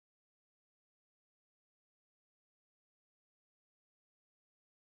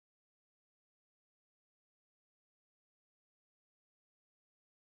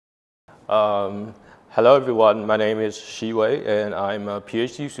Hello, everyone. My name is Shih-Wei, and I'm a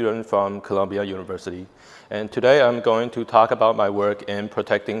PhD student from Columbia University. And today, I'm going to talk about my work in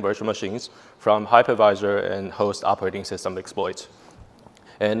protecting virtual machines from hypervisor and host operating system exploits.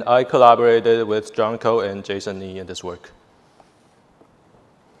 And I collaborated with John Ko and Jason Ni in this work.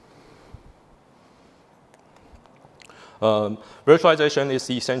 Virtualization is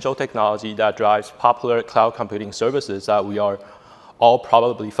the essential technology that drives popular cloud computing services that we are all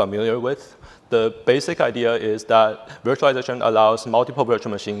probably familiar with. The basic idea is that virtualization allows multiple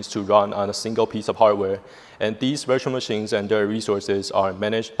virtual machines to run on a single piece of hardware, and these virtual machines and their resources are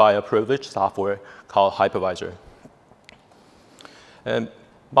managed by a privileged software called Hypervisor. And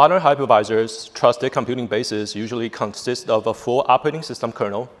modern hypervisors, trusted computing bases, usually consist of a full operating system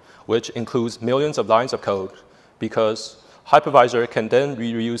kernel, which includes millions of lines of code, because Hypervisor can then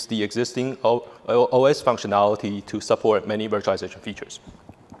reuse the existing OS functionality to support many virtualization features.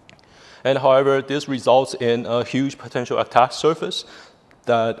 And however, this results in a huge potential attack surface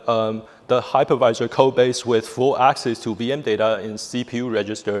that the Hypervisor code base with full access to VM data in CPU,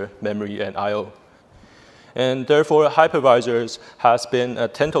 register, memory, and I/O. And therefore, Hypervisors has been a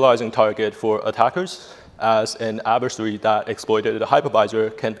tantalizing target for attackers, as an adversary that exploited the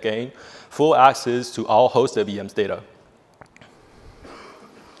Hypervisor can gain full access to all hosted VM's data.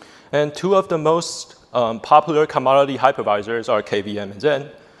 And two of the most popular commodity hypervisors are KVM and Zen,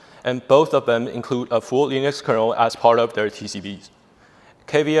 and both of them include a full Linux kernel as part of their TCBs.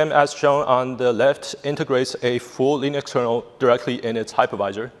 KVM, as shown on the left, integrates a full Linux kernel directly in its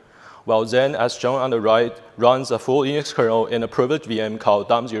hypervisor, while Zen, as shown on the right, runs a full Linux kernel in a privileged VM called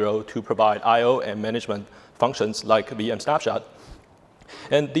DOM0 to provide I/O and management functions like VM snapshot.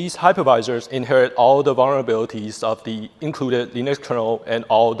 And these hypervisors inherit all the vulnerabilities of the included Linux kernel and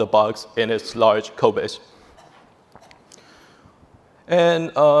all the bugs in its large codebase.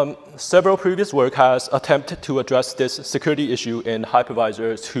 And several previous work has attempted to address this security issue in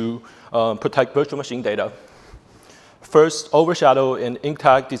hypervisors to protect virtual machine data. First, Overshadow and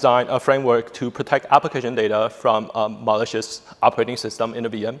InkTag designed a framework to protect application data from a malicious operating system in a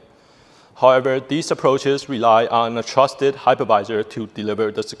VM. However, these approaches rely on a trusted hypervisor to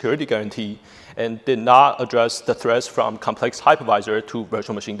deliver the security guarantee and did not address the threats from complex hypervisor to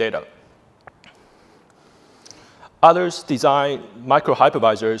virtual machine data. Others designed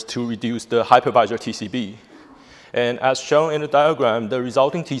micro-hypervisors to reduce the hypervisor TCB. And as shown in the diagram, the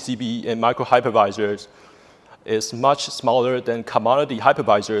resulting TCB in micro-hypervisors is much smaller than commodity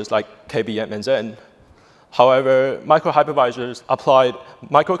hypervisors like KVM and Zen. However, micro-hypervisors applied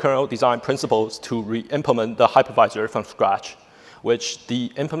microkernel design principles to re-implement the hypervisor from scratch, which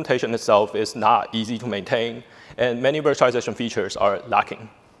the implementation itself is not easy to maintain, and many virtualization features are lacking.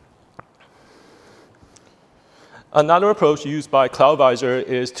 Another approach used by CloudVisor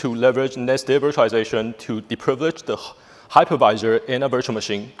is to leverage nested virtualization to deprivilege the hypervisor in a virtual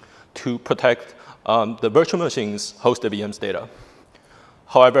machine to protect the virtual machine's hosted VM's data.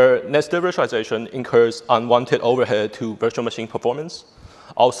 However, nested virtualization incurs unwanted overhead to virtual machine performance.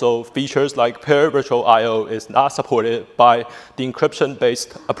 Also, features like paired virtual I/O is not supported by the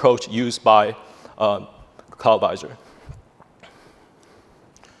encryption-based approach used by CloudVisor.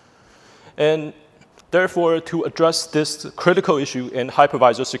 And therefore, to address this critical issue in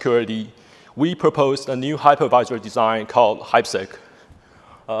hypervisor security, we proposed a new hypervisor design called HypSec.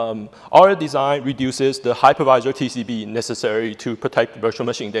 Our design reduces the hypervisor TCB necessary to protect virtual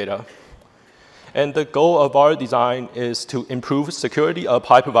machine data. And the goal of our design is to improve security of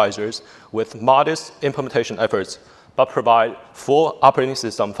hypervisors with modest implementation efforts, but provide full operating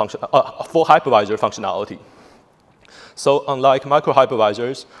system full hypervisor functionality. So unlike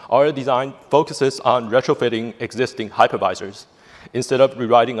micro-hypervisors, our design focuses on retrofitting existing hypervisors instead of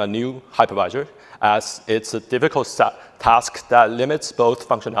rewriting a new hypervisor, as it's a difficult task that limits both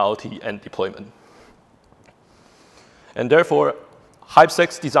functionality and deployment. And therefore,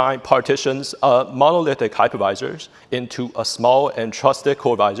 HypSec's design partitions monolithic hypervisors into a small and trusted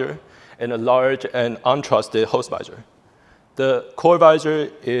core visor and a large and untrusted host visor. The core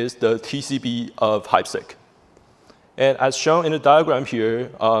visor is the TCB of HypSec. And as shown in the diagram here,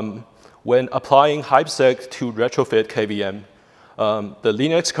 when applying HypSec to retrofit KVM, the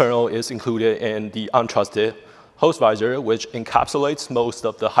Linux kernel is included in the untrusted host visor, which encapsulates most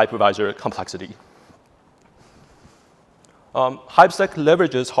of the hypervisor complexity. HypSec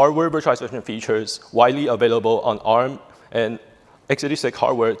leverages hardware virtualization features widely available on ARM and x86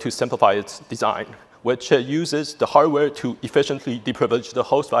 hardware to simplify its design, which uses the hardware to efficiently deprivilege the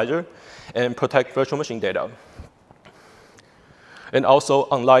host visor and protect virtual machine data. And also,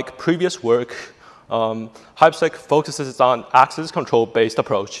 unlike previous work, HypSec focuses on access control-based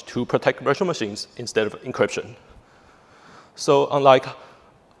approach to protect virtual machines instead of encryption. So unlike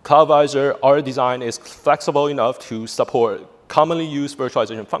CloudVisor, our design is flexible enough to support commonly used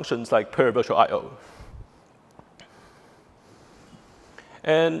virtualization functions like per virtual I/O.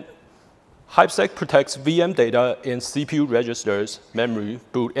 And HypSec protects VM data in CPU registers, memory,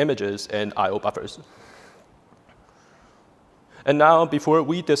 boot images, and I/O buffers. And now, before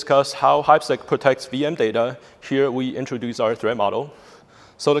we discuss how HypSec protects VM data, here we introduce our threat model.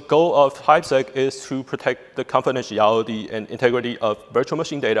 So the goal of HypSec is to protect the confidentiality and integrity of virtual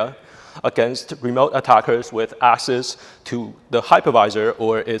machine data against remote attackers with access to the hypervisor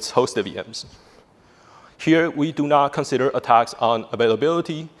or its hosted VMs. Here, we do not consider attacks on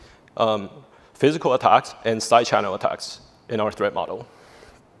availability, physical attacks, and side channel attacks in our threat model.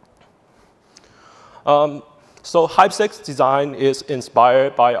 So HypSec's design is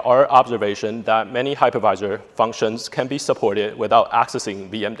inspired by our observation that many hypervisor functions can be supported without accessing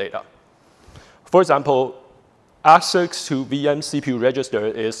VM data. For example, access to VM CPU register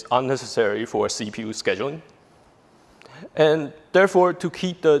is unnecessary for CPU scheduling. And therefore, to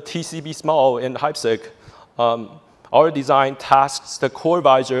keep the TCB small in HypSec, our design tasks the core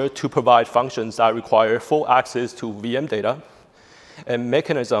visor to provide functions that require full access to VM data and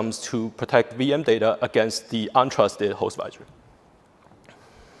mechanisms to protect VM data against the untrusted host visor.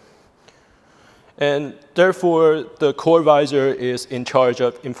 And therefore, the core visor is in charge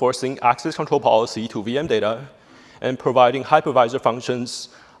of enforcing access control policy to VM data and providing hypervisor functions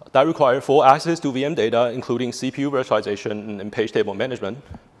that require full access to VM data, including CPU virtualization and page table management,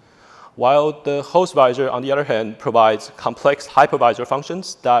 while the host visor, on the other hand, provides complex hypervisor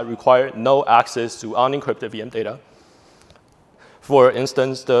functions that require no access to unencrypted VM data. For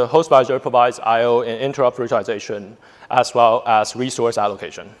instance, the host visor provides I/O and interrupt virtualization, as well as resource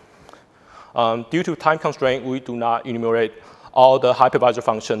allocation. Due to time constraint, we do not enumerate all the hypervisor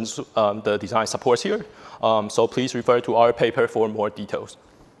functions the design supports here, so please refer to our paper for more details.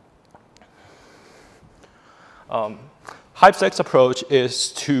 HypSec's approach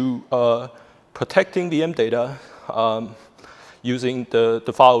is to protecting VM data using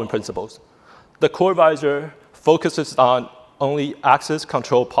the following principles. The core visor focuses on only access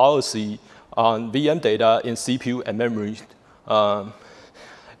control policy on VM data in CPU and memory,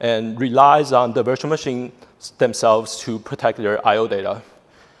 and relies on the virtual machine themselves to protect their I/O data.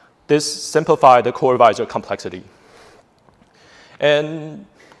 This simplifies the core visor complexity. And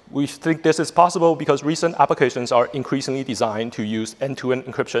we think this is possible because recent applications are increasingly designed to use end-to-end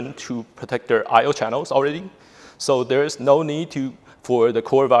encryption to protect their I/O channels already. So there is no need for the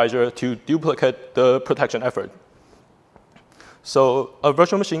core visor to duplicate the protection effort. So a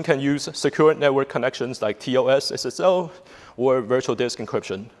virtual machine can use secure network connections like TLS, SSL, or virtual disk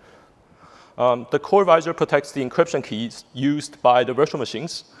encryption. The core visor protects the encryption keys used by the virtual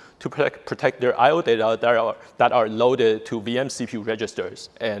machines to protect their I/O data that are loaded to VM CPU registers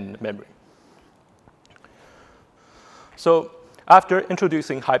and memory. So after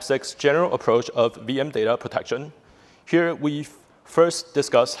introducing HypSec's general approach of VM data protection, here we first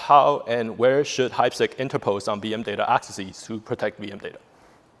discuss how and where should HypSec interpose on VM data accesses to protect VM data.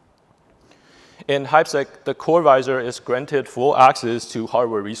 In HypSec, the core visor is granted full access to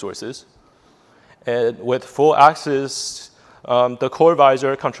hardware resources. And with full access, the core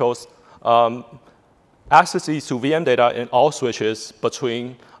visor controls accesses to VM data in all switches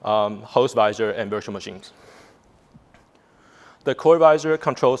between host visor and virtual machines. The core visor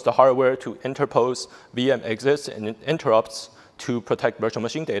controls the hardware to interpose VM exits and interrupts to protect virtual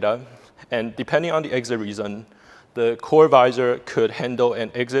machine data. And depending on the exit reason, the core visor could handle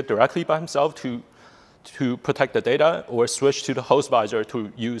an exit directly by himself to protect the data or switch to the host visor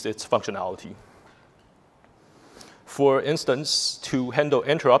to use its functionality. For instance, to handle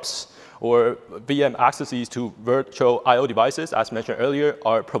interrupts or VM accesses to virtual I/O devices, as mentioned earlier,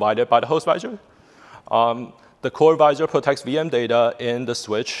 are provided by the host visor. The core visor protects VM data in the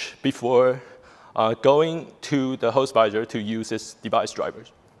switch before going to the host visor to use its device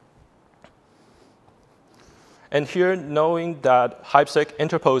drivers. And here, knowing that HypSec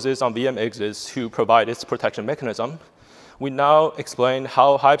interposes on VM exits to provide its protection mechanism, we now explain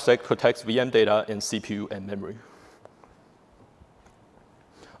how HypSec protects VM data in CPU and memory.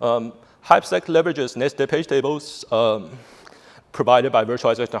 HypSec leverages nested page tables provided by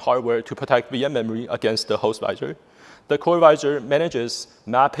virtualization hardware to protect VM memory against the host visor. The core visor manages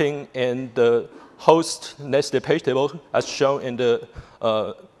mapping in the host nested page table, as shown in the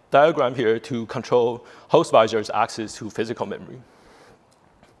diagram here, to control host visor's access to physical memory.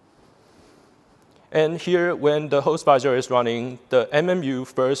 And here, when the host visor is running, the MMU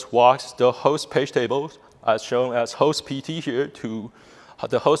first walks the host page table, as shown as host PT here, to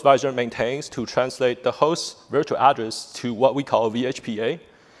the host visor maintains to translate the host virtual address to what we call VHPA.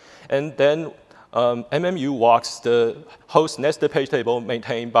 And then MMU walks the host nested page table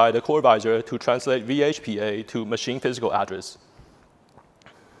maintained by the core visor to translate VHPA to machine physical address.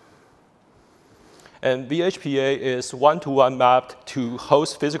 And VHPA is one-to-one mapped to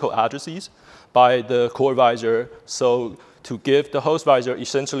host physical addresses by the core visor. So to give the host visor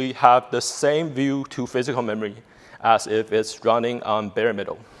essentially have the same view to physical memory as if it's running on bare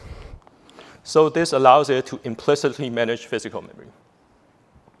metal. So this allows it to implicitly manage physical memory.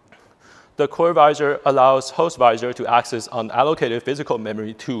 The core visor allows host visor to access unallocated physical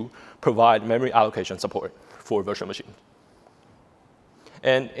memory to provide memory allocation support for virtual machines.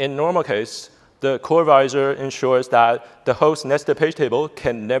 And in normal case, the core visor ensures that the host nested page table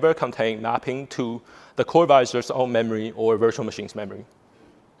can never contain mapping to the core visor's own memory or virtual machine's memory.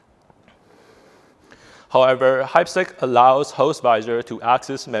 However, HypSec allows host visor to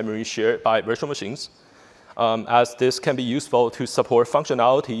access memory shared by virtual machines, as this can be useful to support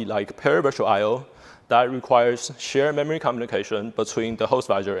functionality like pair virtual I/O that requires shared memory communication between the host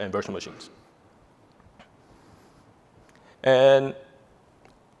visor and virtual machines. And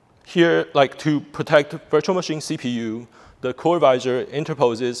here, like to protect virtual machine CPU, the core visor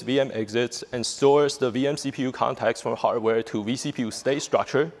interposes VM exits and stores the VM CPU context from hardware to vCPU state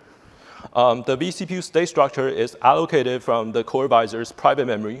structure. The vCPU state structure is allocated from the core visor's private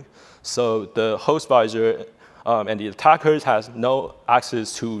memory, so the host visor and the attackers has no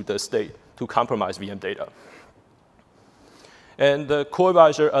access to the state to compromise VM data. And the core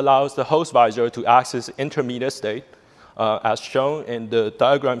visor allows the host visor to access intermediate state, as shown in the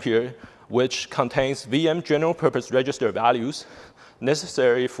diagram here, which contains VM general purpose register values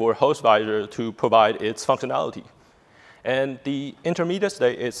necessary for host visor to provide its functionality. And the intermediate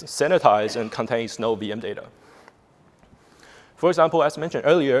state is sanitized and contains no VM data. For example, as mentioned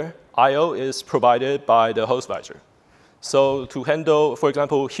earlier, I/O is provided by the host visor. So to handle, for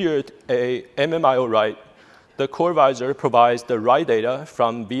example, here, a MMIO write, the core visor provides the write data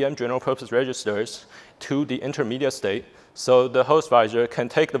from VM general purpose registers to the intermediate state, so the host visor can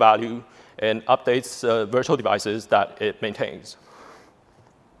take the value and updates virtual devices that it maintains.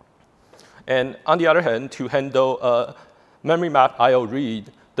 And on the other hand, to handle a memory map I/O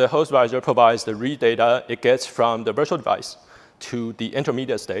read, the host visor provides the read data it gets from the virtual device to the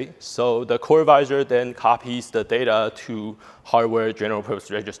intermediate state. So the core visor then copies the data to hardware general purpose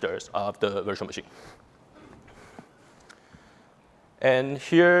registers of the virtual machine. And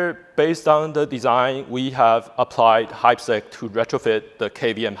here, based on the design, we have applied HypSec to retrofit the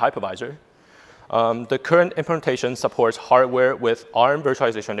KVM hypervisor. The current implementation supports hardware with ARM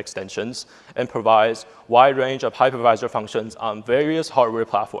virtualization extensions and provides a wide range of hypervisor functions on various hardware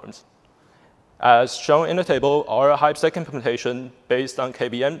platforms. As shown in the table, our HypSec implementation based on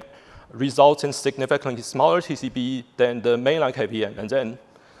KVM results in significantly smaller TCP than the mainline KVM and Zen,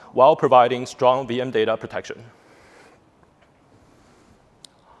 while providing strong VM data protection.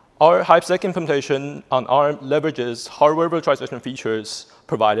 Our HypSec implementation on ARM leverages hardware virtualization features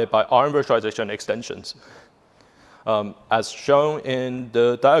provided by ARM virtualization extensions. As shown in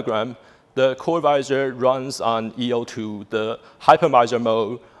the diagram, the core visor runs on EO2, the hypervisor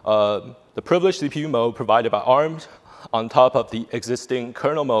mode, the privileged CPU mode provided by ARM on top of the existing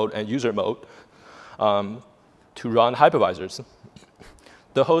kernel mode and user mode to run hypervisors.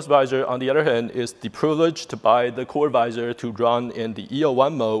 The host visor, on the other hand, is deprivileged by the core visor to run in the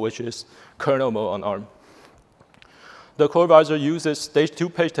EO1 mode, which is kernel mode on ARM. The core visor uses stage 2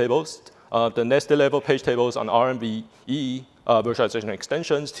 page tables, the nested level page tables on RMVE virtualization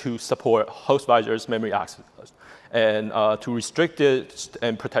extensions to support host visor's memory access and to restrict it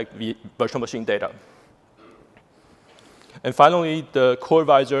and protect the virtual machine data. And finally, the core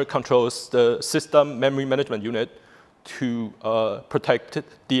visor controls the system memory management unit to protect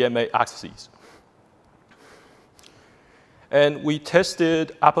DMA accesses. And we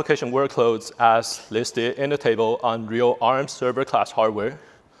tested application workloads as listed in the table on real ARM server class hardware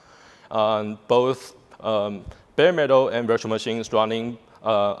on both bare metal and virtual machines running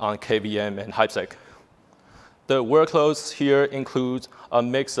on KVM and HypSec. The workloads here include a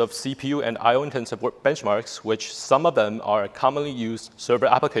mix of CPU and I/O intensive benchmarks, which some of them are commonly used server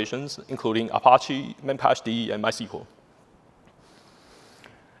applications, including Apache, Memcached, and MySQL.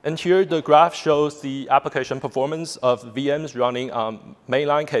 And here, the graph shows the application performance of VMs running on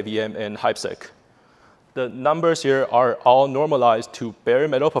mainline KVM and HypSec. The numbers here are all normalized to bare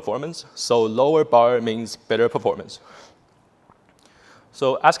metal performance, so lower bar means better performance.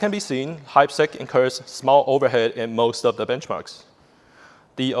 So as can be seen, HypSec incurs small overhead in most of the benchmarks.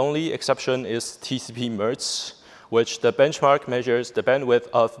 The only exception is TCP merge, which the benchmark measures the bandwidth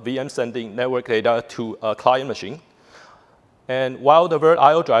of VM sending network data to a client machine. And while the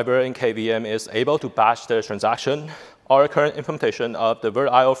virtio driver in KVM is able to batch the transaction, our current implementation of the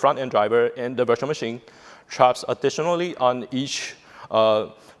virtio front-end driver in the virtual machine traps additionally on each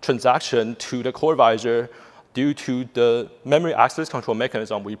transaction to the core visor due to the memory access control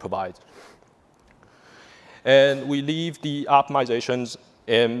mechanism we provide. And we leave the optimizations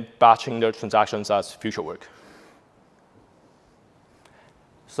in batching the transactions as future work.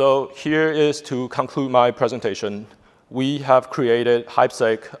 So here is to conclude my presentation. We have created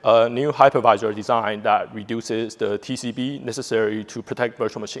HypSec, a new hypervisor design that reduces the TCP necessary to protect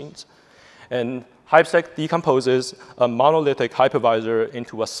virtual machines. And HypSec decomposes a monolithic hypervisor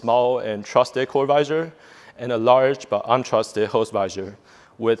into a small and trusted core visor and a large but untrusted host visor,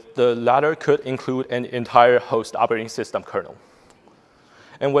 with the latter could include an entire host operating system kernel.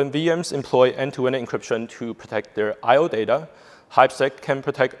 And when VMs employ end-to-end encryption to protect their I/O data, HypSec can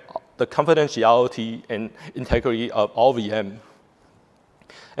protect the confidentiality and integrity of all VM.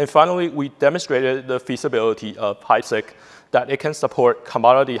 And finally, we demonstrated the feasibility of HypSec, that it can support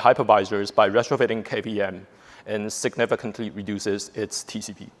commodity hypervisors by retrofitting KVM and significantly reduces its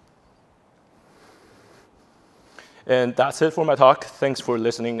TCP. And that's it for my talk. Thanks for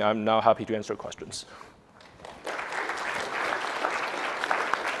listening. I'm now happy to answer questions.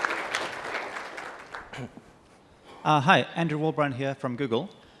 Hi, Andrew Walbrand here from Google.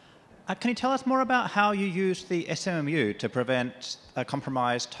 Can you tell us more about how you use the SMMU to prevent a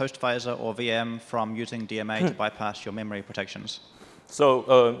compromised host visor or VM from using DMA to bypass your memory protections?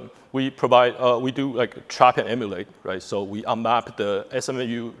 So we do like trap and emulate, right? So we unmap the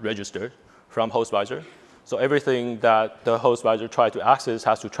SMMU register from host visor. So everything that the host visor tries to access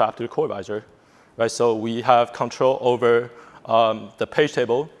has to trap to the core visor, right? So we have control over the page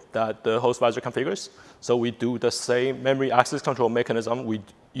table that the host visor configures. So we do the same memory access control mechanism we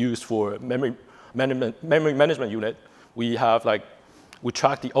use for memory management unit. We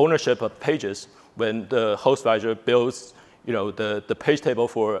track the ownership of pages when the host visor builds, the page table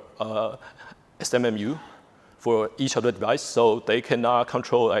for SMMU for each of the device, so they cannot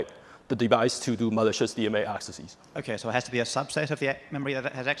control the device to do malicious DMA accesses. OK, so it has to be a subset of the memory that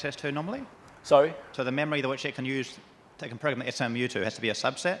it has access to normally? Sorry? So the memory which it can use, they can program the SMMU to, has to be a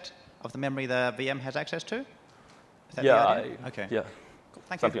subset of the memory the VM has access to? Is that the idea? OK. Yeah, cool.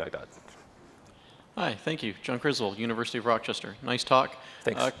 Thank something you. like that. Hi, thank you. John Criswell, University of Rochester. Nice talk.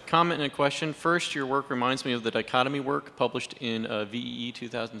 Thanks. Comment and a question. First, your work reminds me of the dichotomy work published in VEE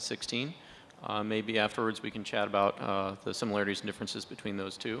 2016. Maybe afterwards we can chat about the similarities and differences between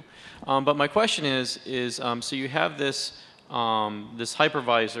those two. But my question is so you have this, this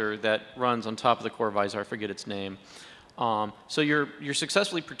hypervisor that runs on top of the core visor. I forget its name. So you're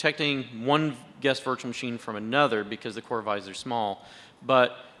successfully protecting one guest virtual machine from another because the core visor is small.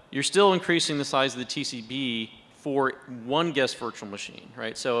 But you're still increasing the size of the TCP for one guest virtual machine,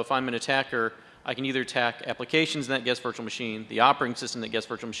 right? So if I'm an attacker, I can either attack applications in that guest virtual machine, the operating system in that guest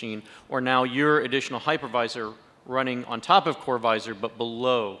virtual machine, or now your additional hypervisor running on top of core visor but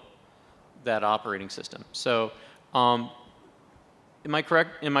below that operating system. So am I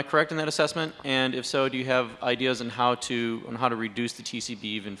correct in that assessment? And if so, do you have ideas on how to reduce the TCP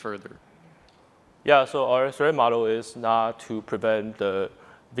even further? Yeah, so our threat model is not to prevent the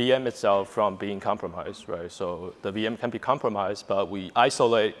VM itself from being compromised, right? So the VM can be compromised, but we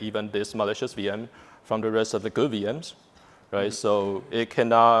isolate even this malicious VM from the rest of the good VMs, right? Mm-hmm. So it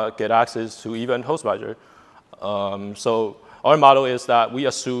cannot get access to even host visor. So our model is that we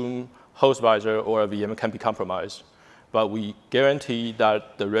assume host visor or a VM can be compromised, but we guarantee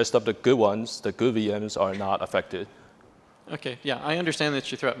that the rest of the good ones, the good VMs, are not affected. OK, yeah, I understand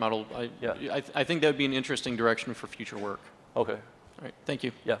that's your threat model. I think that would be an interesting direction for future work. OK. All right, thank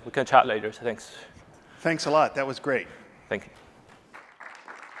you. Yeah, we can chat later, so thanks. Thanks a lot. That was great. Thank you.